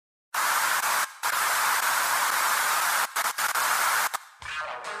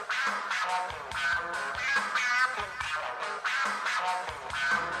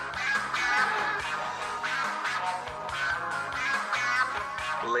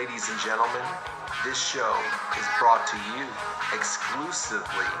Ladies and gentlemen, this show is brought to you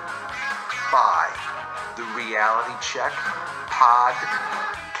exclusively by the Reality Check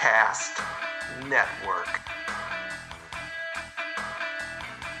Podcast Network.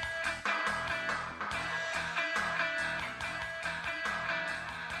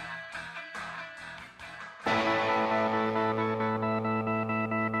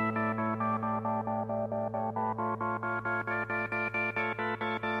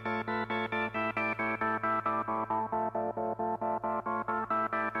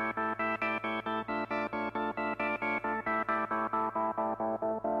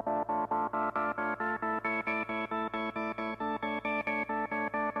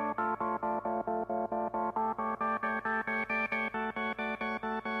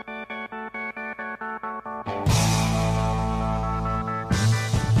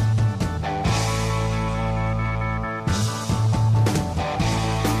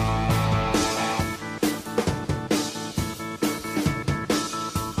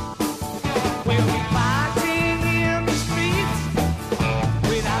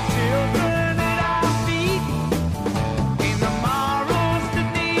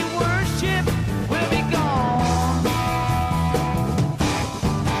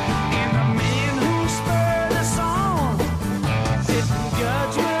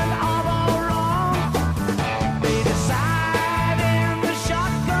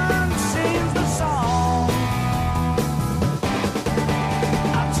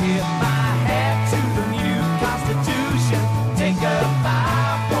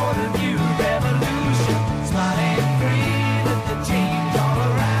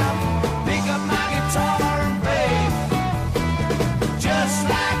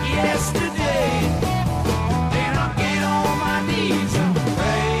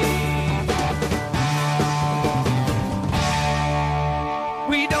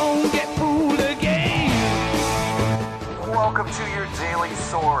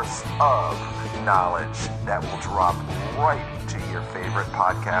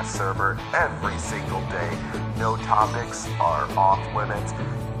 Server every single day. No topics are off limits.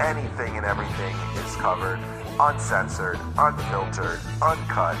 Anything and everything is covered, uncensored, unfiltered,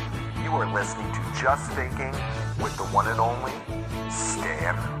 uncut. You are listening to Just Thinking with the one and only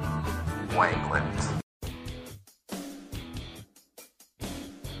Stan Wangland.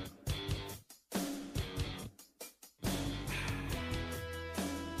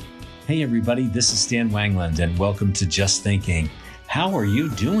 Hey everybody, this is Stan Wangland and welcome to Just Thinking. How are you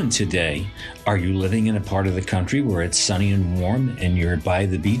doing today? Are you living in a part of the country where it's sunny and warm and you're by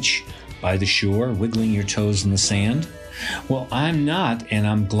the beach, by the shore, wiggling your toes in the sand? Well, I'm not, and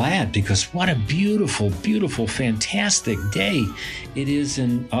I'm glad, because what a beautiful, beautiful, fantastic day it is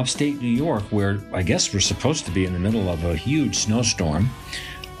in upstate New York, where I guess we're supposed to be in the middle of a huge snowstorm,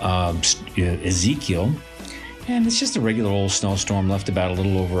 Ezekiel. And it's just a regular old snowstorm, left about a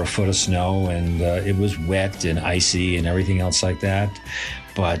little over a foot of snow, and it was wet and icy and everything else like that.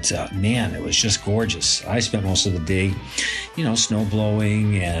 But man, it was just gorgeous. I spent most of the day, snow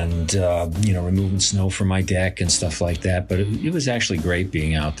blowing and, removing snow from my deck and stuff like that. But it was actually great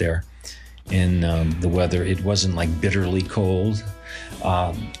being out there in the weather. It wasn't like bitterly cold.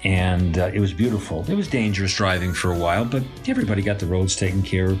 And it was beautiful. It was dangerous driving for a while, but everybody got the roads taken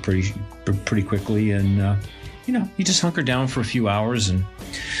care of pretty quickly. And, you just hunker down for a few hours and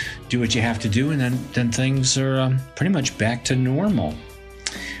do what you have to do, and then things are pretty much back to normal.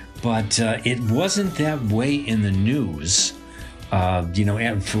 But it wasn't that way in the news. For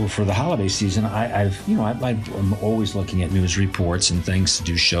the holiday season, I'm always looking at news reports and things to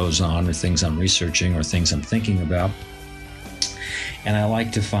do shows on, or things I'm researching, or things I'm thinking about. And I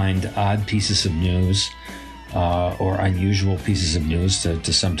like to find odd pieces of news or unusual pieces of news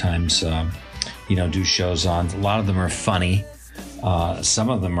to sometimes do shows on. A lot of them are funny. Some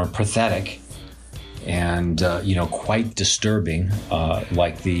of them are pathetic and, quite disturbing,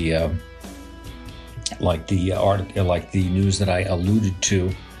 like the news that I alluded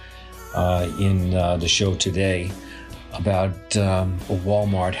to in the show today about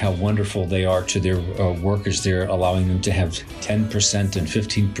Walmart, how wonderful they are to their workers. They're allowing them to have 10% and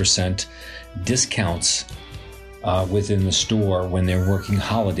 15% discounts within the store when they're working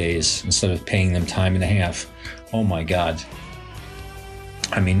holidays instead of paying them time and a half. Oh my God.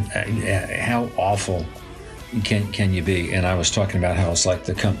 I mean, how awful can you be? And I was talking about how it's like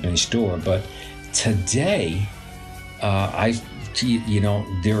the company store, but today,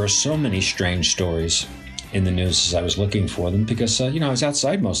 there are so many strange stories in the news as I was looking for them because, I was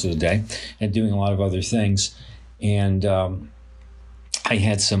outside most of the day and doing a lot of other things. And I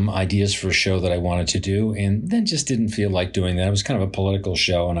had some ideas for a show that I wanted to do and then just didn't feel like doing that. It was kind of a political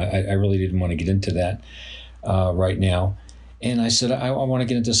show, and I really didn't want to get into that right now. And I said, I want to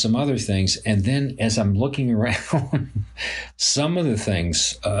get into some other things. And then as I'm looking around, some of the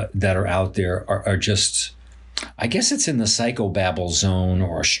things that are out there are just, I guess it's in the psychobabble zone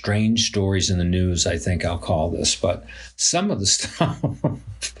or strange stories in the news, I think I'll call this. But some of the stuff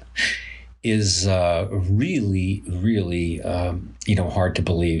is really, really, hard to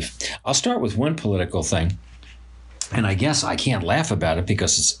believe. I'll start with one political thing. And I guess I can't laugh about it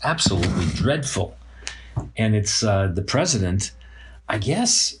because it's absolutely dreadful. And it's the president, I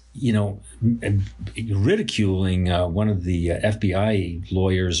guess, ridiculing one of the FBI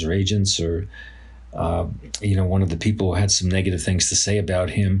lawyers or agents or, one of the people who had some negative things to say about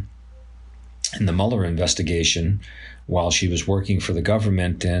him in the Mueller investigation while she was working for the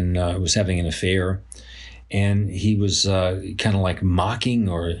government and was having an affair. And he was kind of like mocking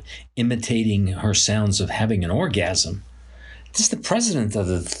or imitating her sounds of having an orgasm. This is the president of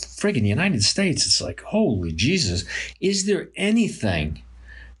the friggin' United States. It's like, holy Jesus, is there anything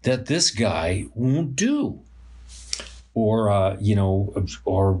that this guy won't do? Or,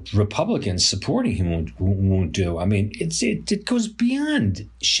 or Republicans supporting him won't do. I mean, it goes beyond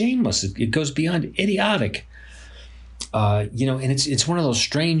shameless. It goes beyond idiotic. And it's one of those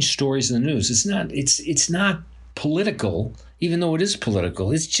strange stories in the news. It's not political, even though it is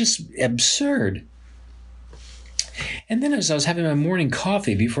political. It's just absurd. And then as I was having my morning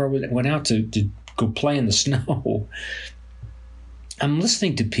coffee before I went out to go play in the snow, I'm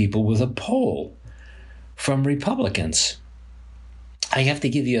listening to people with a poll from Republicans. I have to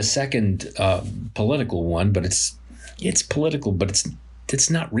give you a second political one, but it's political, but it's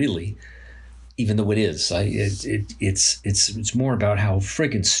not really, even though it is. It's more about how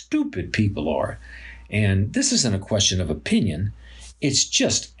friggin' stupid people are. And this isn't a question of opinion. It's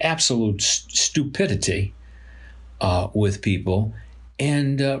just absolute stupidity. With people,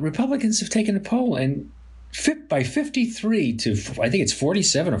 and Republicans have taken a poll, and by 53 to, I think it's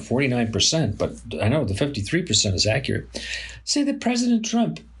 47 or 49%, but I know the 53% is accurate, say that President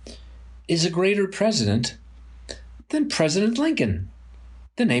Trump is a greater president than President Lincoln,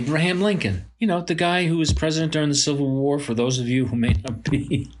 than Abraham Lincoln. The guy who was president during the Civil War, for those of you who may not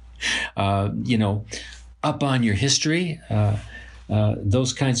be, up on your history,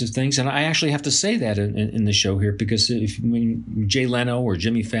 those kinds of things. And I actually have to say that in the show here, because when Jay Leno or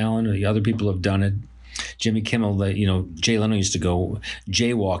Jimmy Fallon or the other people have done it, Jimmy Kimmel, Jay Leno used to go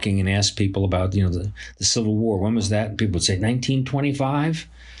jaywalking and ask people about, the Civil War. When was that? And people would say 1925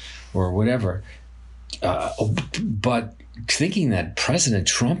 or whatever. But thinking that President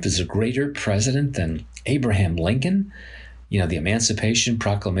Trump is a greater president than Abraham Lincoln, the Emancipation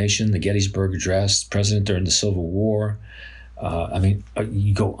Proclamation, the Gettysburg Address, president during the Civil War,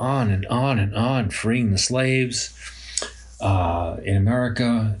 you go on and on and on, freeing the slaves in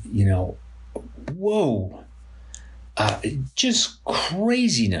America, whoa, just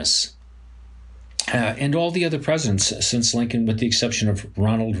craziness. And all the other presidents since Lincoln, with the exception of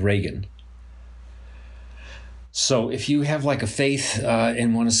Ronald Reagan. So if you have like a faith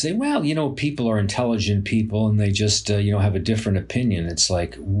and want to say, well, people are intelligent people and they just, have a different opinion. It's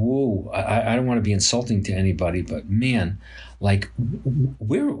like, whoa, I don't want to be insulting to anybody, but man, like,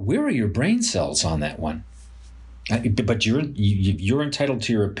 where are your brain cells on that one? But you're entitled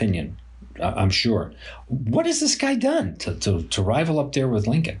to your opinion, I'm sure. What has this guy done to rival up there with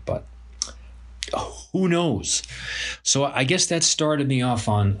Lincoln? But who knows? So I guess that started me off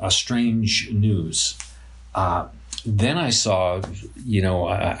on a strange news. Then I saw,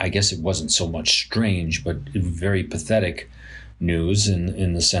 I guess it wasn't so much strange, but very pathetic news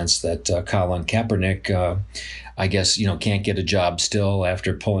in the sense that Colin Kaepernick, I guess, can't get a job still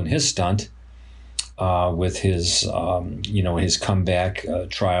after pulling his stunt with his, his comeback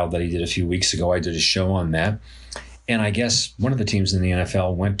trial that he did a few weeks ago. I did a show on that. And I guess one of the teams in the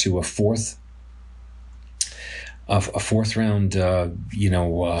NFL went to a fourth round,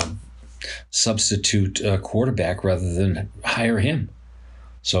 substitute quarterback rather than hire him.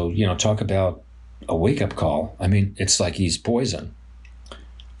 So, talk about a wake-up call. I mean, it's like he's poison.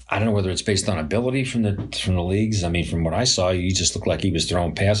 I don't know whether it's based on ability from the leagues. I mean, from what I saw, he just looked like he was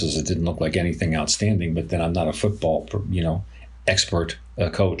throwing passes. It didn't look like anything outstanding. But then I'm not a football, expert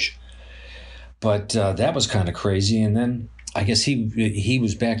coach. But that was kind of crazy. And then I guess he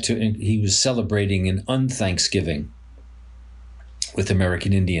was celebrating an unthanksgiving with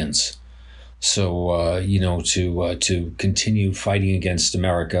American Indians. So to continue fighting against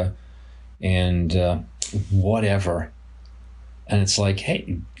America and whatever. And it's like,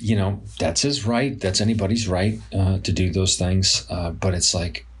 hey, that's his right. That's anybody's right to do those things. But it's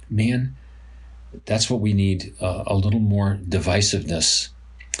like, man, that's what we need, a little more divisiveness,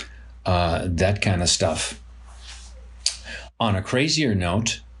 that kind of stuff. On a crazier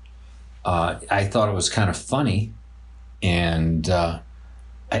note, I thought it was kind of funny, and I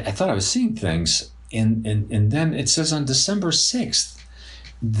thought I was seeing things. And then it says on December 6th,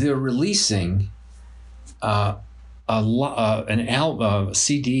 they're releasing an album,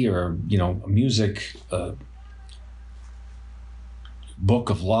 CD, or a music book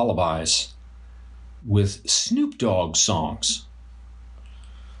of lullabies with Snoop Dogg songs.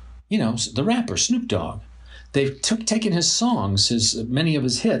 The rapper Snoop Dogg. They've taken his songs, many of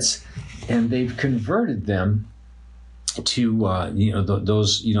his hits, and they've converted them to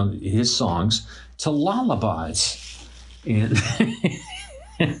those his songs to lullabies. And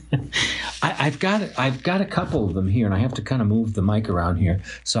I've got a couple of them here, and I have to kind of move the mic around here,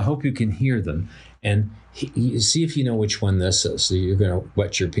 so I hope you can hear them. And see if you know which one this is. So you're going to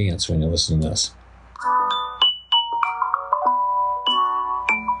wet your pants when you listen to this.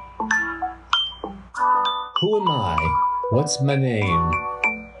 Who am I? What's my name?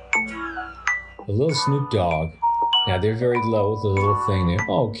 A little Snoop Dogg. Now they're very low with the little thing there.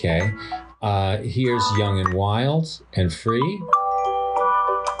 Okay. Here's Young and Wild and Free.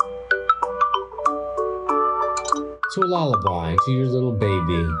 To a lullaby to your little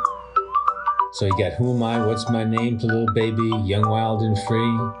baby. So you got Who Am I? What's My Name? To Little Baby, Young, Wild, and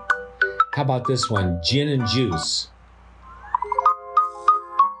Free. How about this one? Gin and Juice.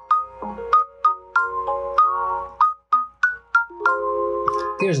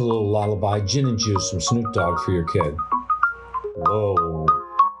 Here's a little lullaby, Gin and Juice from Snoop Dogg for your kid. Whoa.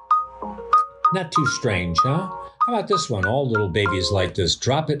 Not too strange, huh? How about this one? All little babies like this.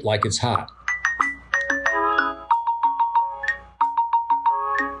 Drop it like it's hot.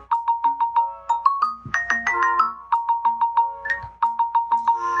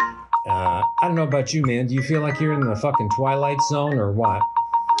 I don't know about you, man. Do you feel like you're in the fucking Twilight Zone or what?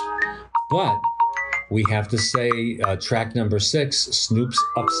 But we have to say track number 6, Snoop's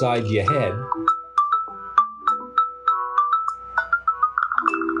Upside Your Head.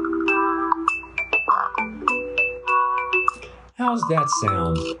 How's that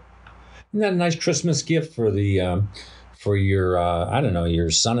sound? Isn't that a nice Christmas gift for the for your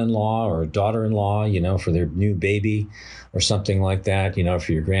your son-in-law or daughter-in-law, for their new baby or something like that,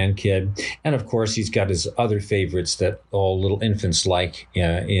 for your grandkid. And of course, he's got his other favorites that all little infants like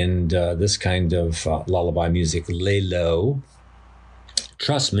in this kind of lullaby music. Lay Low.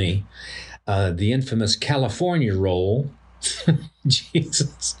 Trust me, the infamous California Roll.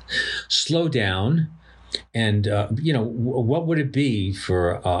 Jesus. Slow Down. And, what would it be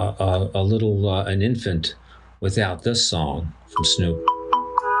for a little, an infant without this song from Snoop?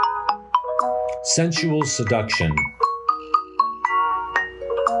 Sensual Seduction.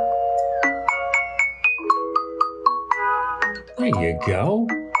 There you go.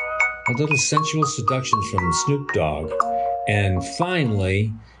 A little Sensual Seduction from Snoop Dogg. And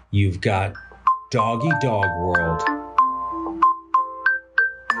finally, you've got Doggy Dog World.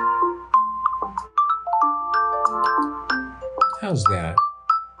 How's that?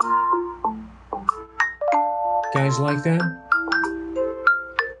 Guys like that?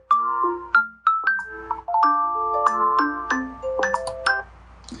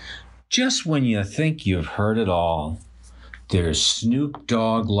 Just when you think you've heard it all, there's Snoop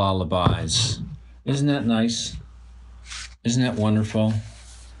Dogg lullabies. Isn't that nice? Isn't that wonderful?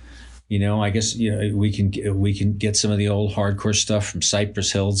 I guess we can get some of the old hardcore stuff from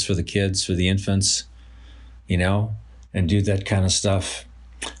Cypress Hills for the kids, for the infants, and do that kind of stuff.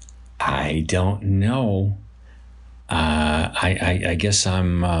 I don't know. I guess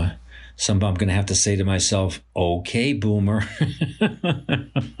I'm going to have to say to myself, okay, boomer.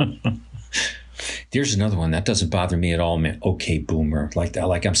 There's another one that doesn't bother me at all, man. Okay, boomer. Like that.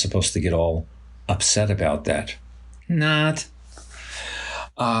 Like I'm supposed to get all upset about that. Not.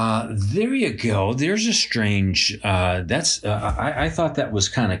 There you go. There's a strange. I thought that was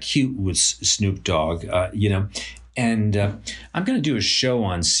kind of cute with Snoop Dogg. And I'm going to do a show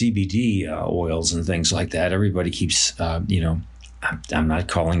on CBD oils and things like that. Everybody keeps, I'm not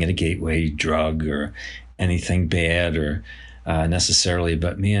calling it a gateway drug or anything bad or necessarily,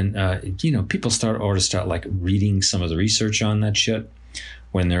 but man, people ought to start like reading some of the research on that shit.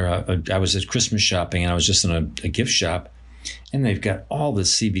 When I was at Christmas shopping and I was just in a gift shop, and they've got all the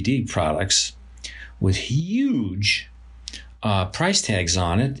CBD products with huge price tags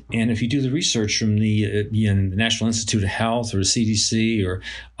on it. And if you do the research from the National Institute of Health or the CDC or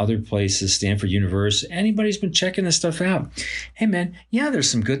other places, Stanford University, anybody's been checking this stuff out. Hey, man, yeah,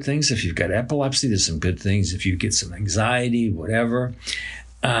 there's some good things. If you've got epilepsy, there's some good things. If you get some anxiety, whatever.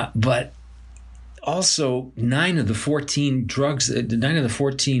 But also 9 of the 14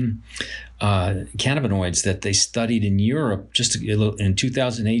 cannabinoids that they studied in Europe just in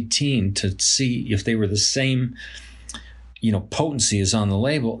 2018 to see if they were the same potency is on the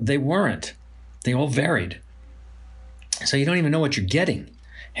label, they weren't. They all varied. So you don't even know what you're getting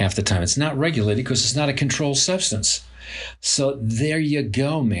half the time. It's not regulated because it's not a controlled substance. So there you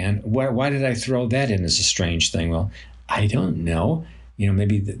go, man. Why did I throw that in as a strange thing? Well, I don't know.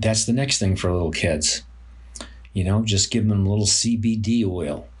 Maybe that's the next thing for little kids. Just give them a little CBD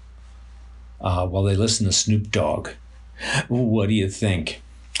oil while they listen to Snoop Dogg. What do you think?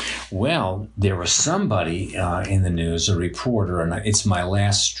 Well, there was somebody in the news, a reporter, and it's my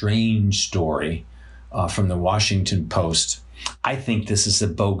last strange story from the Washington Post. I think this is a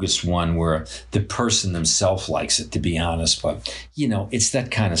bogus one where the person themselves likes it, to be honest. But, it's that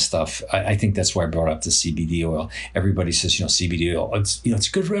kind of stuff. I think that's why I brought up the CBD oil. Everybody says, CBD oil, it's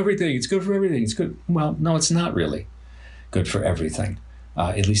good for everything. It's good for everything. It's good. Well, no, it's not really good for everything.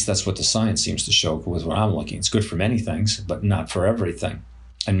 At least that's what the science seems to show with what I'm looking. It's good for many things, but not for everything.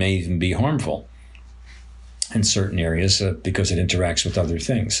 And may even be harmful in certain areas because it interacts with other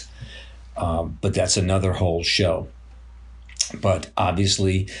things. But that's another whole show. But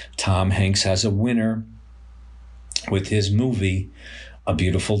obviously, Tom Hanks has a winner with his movie, A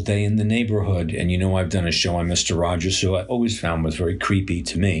Beautiful Day in the Neighborhood. And I've done a show on Mr. Rogers, who I always found was very creepy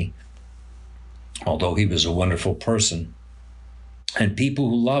to me, although he was a wonderful person. And people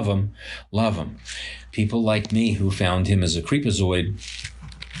who love him, love him. People like me who found him as a creepazoid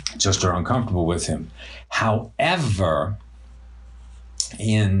just are uncomfortable with him. However,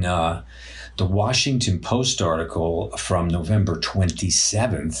 in the Washington Post article from November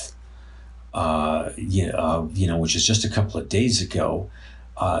 27th, which is just a couple of days ago,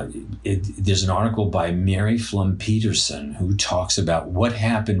 there's an article by Mary Flum Peterson who talks about what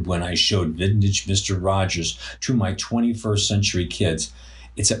happened when I showed vintage Mr. Rogers to my 21st century kids.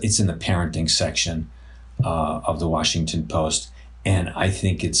 It's in the parenting section of the Washington Post. And I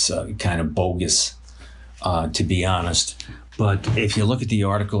think it's kind of bogus, to be honest. But if you look at the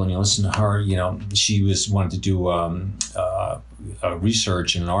article and you listen to her, she wanted to do a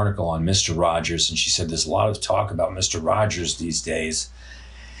research in an article on Mr. Rogers. And she said there's a lot of talk about Mr. Rogers these days.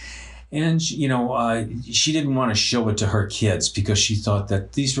 And, she didn't want to show it to her kids because she thought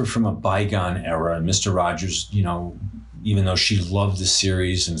that these were from a bygone era. And Mr. Rogers, even though she loved the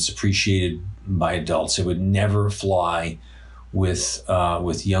series and it's appreciated by adults, it would never fly with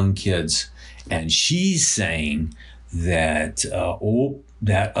young kids. And she's saying that,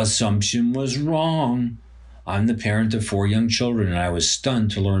 that assumption was wrong. I'm the parent of 4 young children, and I was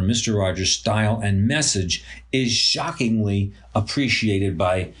stunned to learn Mr. Rogers' style and message is shockingly appreciated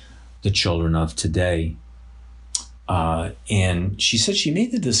by the children of today. And she said she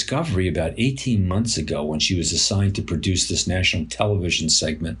made the discovery about 18 months ago when she was assigned to produce this national television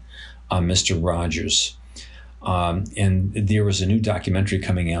segment on Mr. Rogers. And there was a new documentary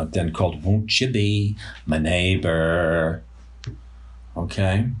coming out then called Won't You Be My Neighbor?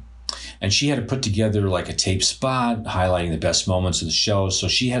 Okay. And she had to put together like a tape spot highlighting the best moments of the show. So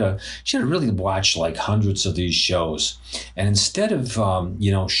she had to really watch like hundreds of these shows. And instead of,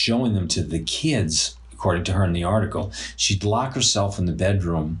 showing them to the kids, according to her in the article, she'd lock herself in the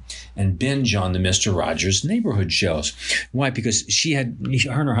bedroom and binge on the Mr. Rogers neighborhood shows. Why? Because her and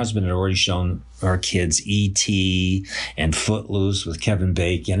her husband had already shown our kids E.T. and Footloose with Kevin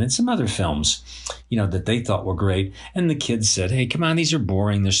Bacon and some other films, that they thought were great. And the kids said, hey, come on, these are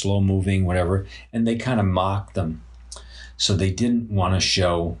boring, they're slow moving, whatever. And they kind of mocked them. So they didn't want to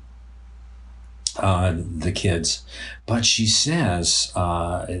show the kids. But she says,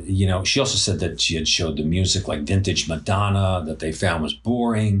 she also said that she had showed the music like vintage Madonna that they found was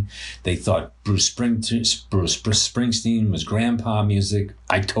boring. They thought Bruce Springsteen was grandpa music.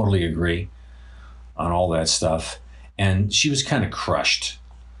 I totally agree on all that stuff. And she was kind of crushed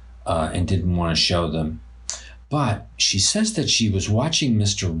and didn't want to show them. But she says that she was watching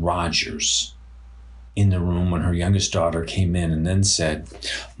Mr. Rogers in the room when her youngest daughter came in and then said,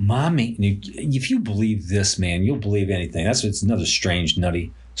 Mommy, if you believe this, man, you'll believe anything. It's another strange,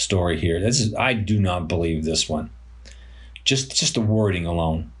 nutty story here. I do not believe this one. Just the wording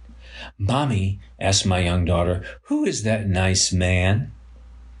alone. Mommy, asked my young daughter, who is that nice man?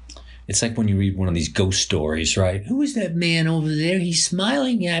 It's like when you read one of these ghost stories, right? Who is that man over there? He's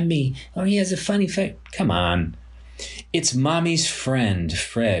smiling at me. Or he has a funny face. Come on. It's Mommy's friend,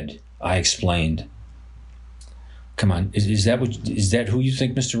 Fred, I explained. Come on, is that who you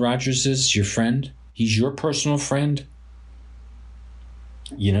think Mr. Rogers is? Your friend? He's your personal friend?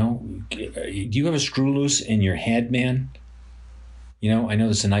 You know, do you have a screw loose in your head, man? You know, I know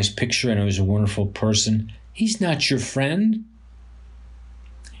that's a nice picture. I know he's a wonderful person. He's not your friend.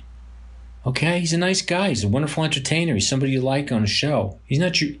 Okay, he's a nice guy. He's a wonderful entertainer. He's somebody you like on a show. He's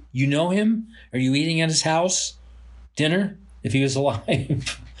not your... You know him? Are you eating at his house? Dinner? If he was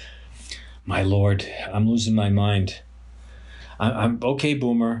alive? My Lord, I'm losing my mind. I'm okay,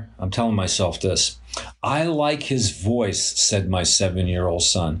 Boomer. I'm telling myself this. I like his voice, said my 7-year-old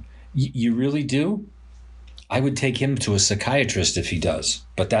son. You really do? I would take him to a psychiatrist if he does,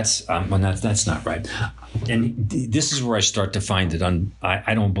 but that's not right. And this is where I start to find it.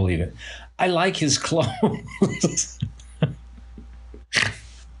 I don't believe it. I like his clothes.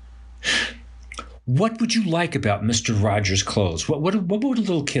 What would you like about Mr. Rogers' clothes? What would a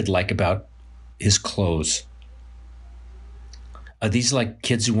little kid like about his clothes? Are these like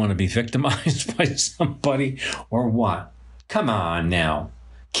kids who want to be victimized by somebody or what? Come on now.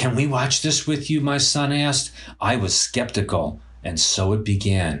 Can we watch this with you, my son asked. I was skeptical, and so it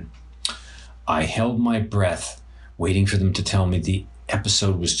began. I held my breath, waiting for them to tell me the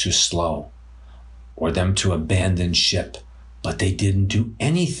episode was too slow or them to abandon ship, but they didn't do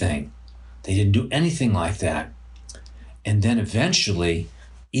anything. They didn't do anything like that. And then eventually,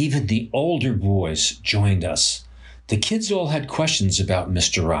 even the older boys joined us. The kids all had questions about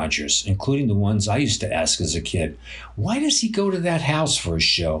Mr. Rogers, including the ones I used to ask as a kid. Why does he go to that house for a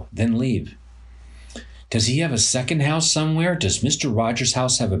show, then leave? Does he have a second house somewhere? Does Mr. Rogers'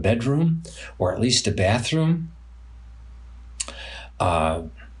 house have a bedroom, or at least a bathroom?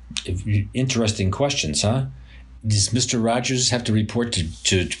 Interesting questions, huh? Does Mr. Rogers have to report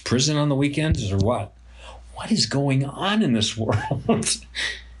to prison on the weekends, or what? What is going on in this world?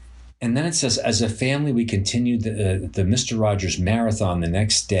 And then it says, as a family, we continued the Mr. Rogers marathon the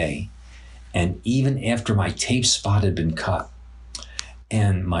next day, and even after my tape spot had been cut.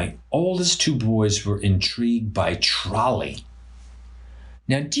 And my oldest 2 boys were intrigued by Trolley.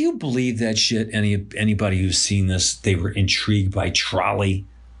 Now, do you believe that shit? Anybody who's seen this, they were intrigued by Trolley?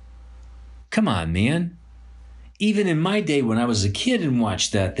 Come on, man. Even in my day when I was a kid and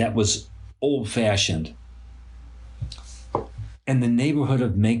watched that was old-fashioned. And the neighborhood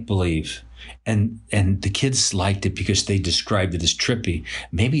of make-believe. And the kids liked it because they described it as trippy.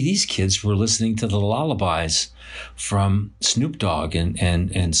 Maybe these kids were listening to the lullabies from Snoop Dogg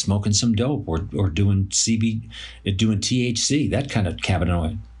and smoking some dope or doing THC, that kind of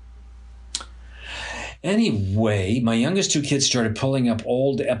cannabinoid. Anyway, my youngest 2 kids started pulling up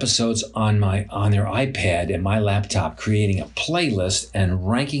old episodes on their iPad and my laptop, creating a playlist and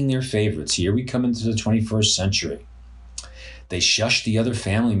ranking their favorites. Here we come into the 21st century. They shushed the other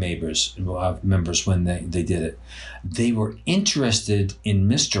family members when they did it. They were interested in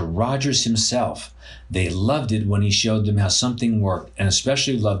Mr. Rogers himself. They loved it when he showed them how something worked, and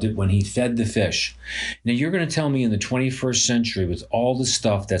especially loved it when he fed the fish. Now, you're going to tell me in the 21st century, with all the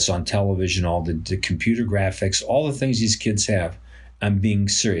stuff that's on television, all the computer graphics, all the things these kids have, I'm being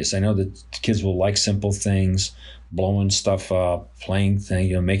serious. I know that kids will like simple things, blowing stuff up, playing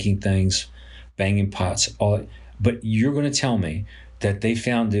things, making things, banging pots, all that. But you're going to tell me that they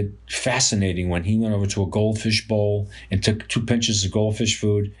found it fascinating when he went over to a goldfish bowl and took 2 pinches of goldfish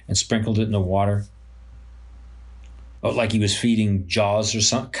food and sprinkled it in the water? Oh, like he was feeding Jaws or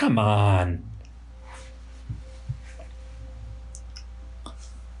something? Come on.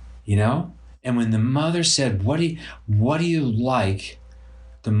 And when the mother said, what do you like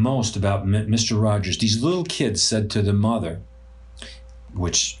the most about Mr. Rogers? These little kids said to the mother,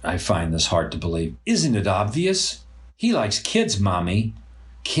 which I find this hard to believe, isn't it obvious? He likes kids, Mommy.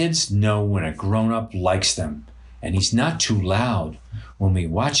 Kids know when a grown-up likes them, and he's not too loud. When we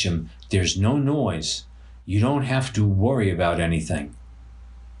watch him, there's no noise. You don't have to worry about anything.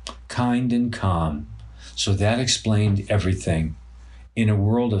 Kind and calm. So that explained everything. In a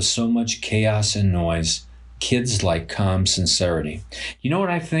world of so much chaos and noise, kids like calm sincerity. You know what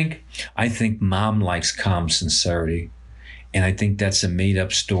I think? I think Mom likes calm sincerity. And I think that's a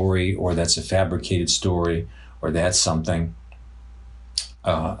made-up story, or that's a fabricated story, or that's something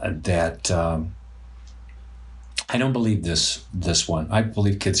that I don't believe this one. I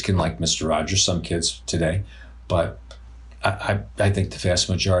believe kids can like Mr. Rogers, some kids today, but I think the vast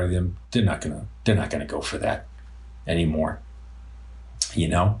majority of them, they're not gonna go for that anymore.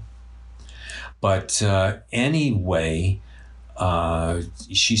 But anyway,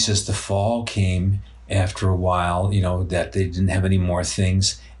 she says the fall came after a while, that they didn't have any more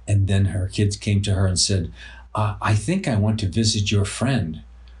things. And then her kids came to her and said, I think I want to visit your friend.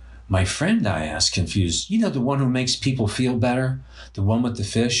 My friend, I asked, confused. You know, the one who makes people feel better? The one with the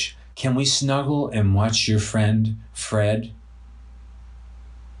fish? Can we snuggle and watch your friend, Fred?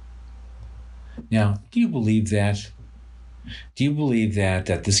 Now, do you believe that? Do you believe that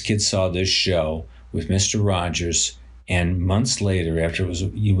this kid saw this show with Mr. Rogers, and months later, after it was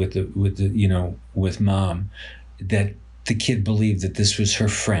with Mom, that the kid believed that this was her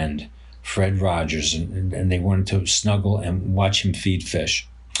friend, Fred Rogers, and they wanted to snuggle and watch him feed fish?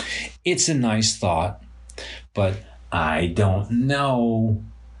 It's a nice thought, but I don't know.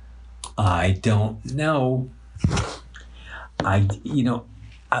 What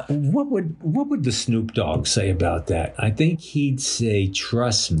would the Snoop Dogg say about that? I think he'd say,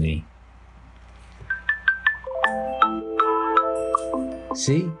 "Trust me."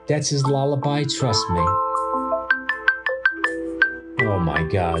 See, that's his lullaby. Trust me. Oh my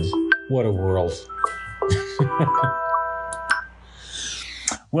God, what a world!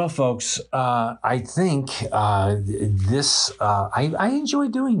 Well, folks, I think I enjoy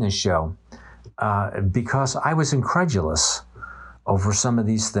doing this show because I was incredulous over some of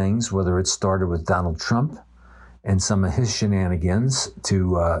these things, whether it started with Donald Trump and some of his shenanigans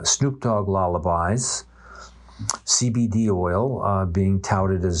to Snoop Dogg lullabies, CBD oil being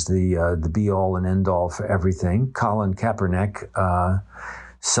touted as the be-all and end-all for everything, Colin Kaepernick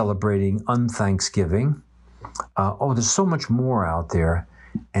celebrating unthanksgiving. There's so much more out there.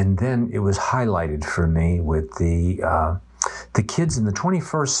 And then it was highlighted for me with the kids in the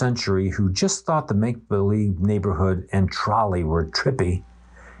 21st century who just thought the make-believe neighborhood and trolley were trippy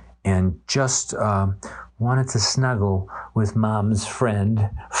and just wanted to snuggle with Mom's friend,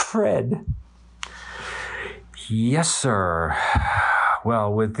 Fred. Yes, sir.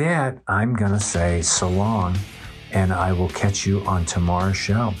 Well, with that, I'm going to say so long, and I will catch you on tomorrow's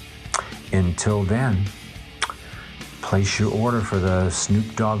show. Until then, place your order for the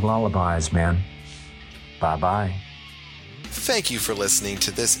Snoop Dogg lullabies, man. Bye-bye. Thank you for listening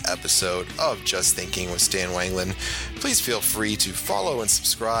to this episode of Just Thinking with Stan Wanglund. Please feel free to follow and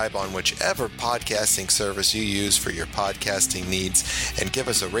subscribe on whichever podcasting service you use for your podcasting needs, and give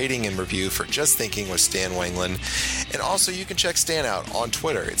us a rating and review for Just Thinking with Stan Wanglund. And also, you can check Stan out on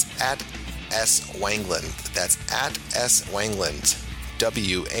Twitter. It's at @SWanglund. That's at @SWanglund.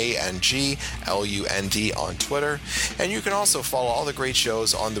 WANGLUND on Twitter. And you can also follow all the great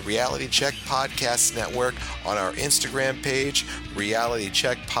shows on the Reality Check Podcast Network on our Instagram page, Reality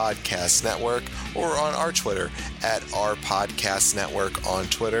Check Podcast Network, or on our Twitter at our Podcast Network on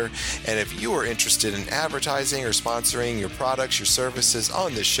Twitter. And if you are interested in advertising or sponsoring your products, your services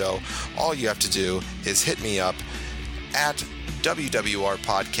on this show, all you have to do is hit me up at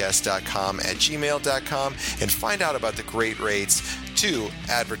wwrpodcast.com @gmail.com and find out about the great rates to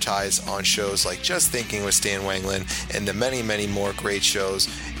advertise on shows like Just Thinking with Stan Wanglund and the many, many more great shows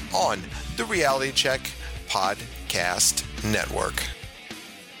on the Reality Check Podcast Network.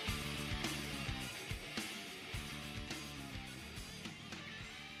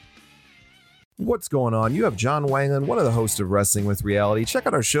 What's going on? You have John Wanglund, one of the hosts of Wrestling with Reality. Check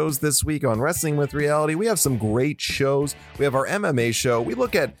out our shows this week on Wrestling with Reality. We have some great shows. We have our MMA show. We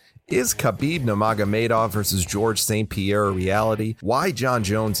look at, is Khabib Nurmagomedov versus George St. Pierre a reality? Why John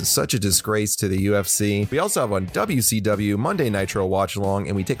Jones is such a disgrace to the UFC. We also have on WCW Monday Nitro Watch Along,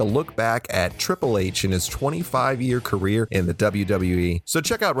 and we take a look back at Triple H in his 25-year career in the WWE. So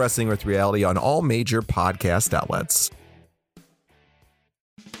check out Wrestling with Reality on all major podcast outlets.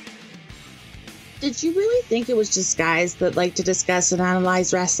 Did you really think it was just guys that like to discuss and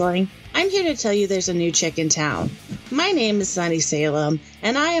analyze wrestling? I'm here to tell you there's a new chick in town. My name is Sunny Salem,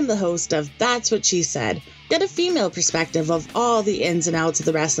 and I am the host of That's What She Said. Get a female perspective of all the ins and outs of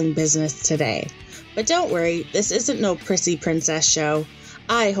the wrestling business today. But don't worry, this isn't no prissy princess show.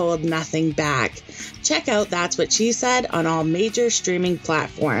 I hold nothing back. Check out That's What She Said on all major streaming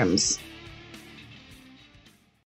platforms.